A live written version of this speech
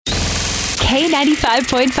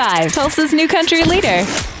K95.5, Tulsa's new country leader.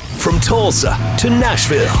 From Tulsa to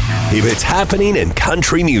Nashville, if it's happening in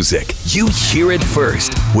country music, you hear it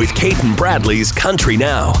first with Cait and Bradley's Country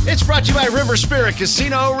Now. It's brought to you by River Spirit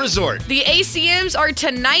Casino Resort. The ACMs are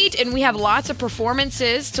tonight, and we have lots of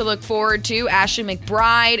performances to look forward to. Ashley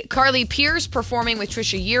McBride, Carly Pierce performing with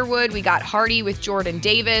Trisha Yearwood. We got Hardy with Jordan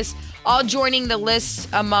Davis, all joining the list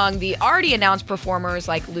among the already announced performers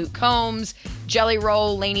like Luke Combs, Jelly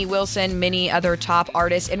Roll, Lainey Wilson, many other top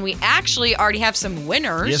artists. And we actually already have some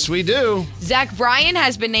winners. Yes, we do. Zach Bryan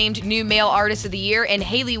has been named New Male Artist of the Year, and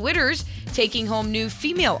Haley Witters taking home New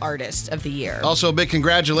Female Artist of the Year. Also, a big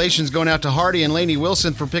congratulations going out to Hardy and Lainey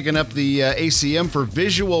Wilson for picking up the ACM for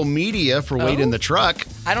visual media for Wait in the Truck.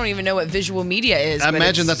 I don't even know what visual media is. I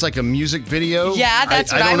imagine that's like a music video. Yeah,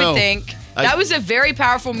 that's what I would think. That was a very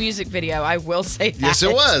powerful music video, I will say that. Yes,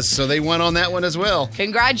 it was. So they won on that one as well.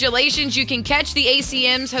 Congratulations. You can catch the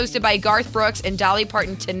ACMs hosted by Garth Brooks and Dolly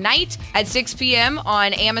Parton tonight at 6 p.m.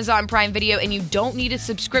 on Amazon Prime Video, and you don't need a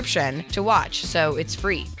subscription to watch, so it's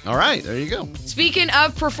free. All right, there you go. Speaking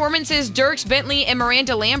of performances, Dierks, Bentley, and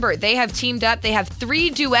Miranda Lambert, they have teamed up. They have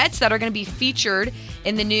 3 duets that are going to be featured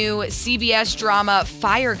in the new CBS drama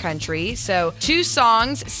Fire Country. So 2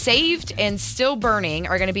 songs, Saved and Still Burning,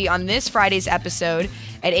 are going to be on this Friday's episode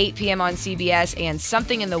at 8 p.m. on CBS, and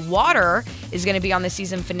Something in the Water is going to be on the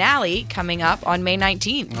season finale coming up on May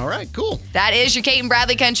 19th. All right, cool. That is your Cait and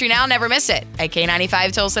Bradley Country Now. Never miss it at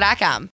K95Tulsa.com.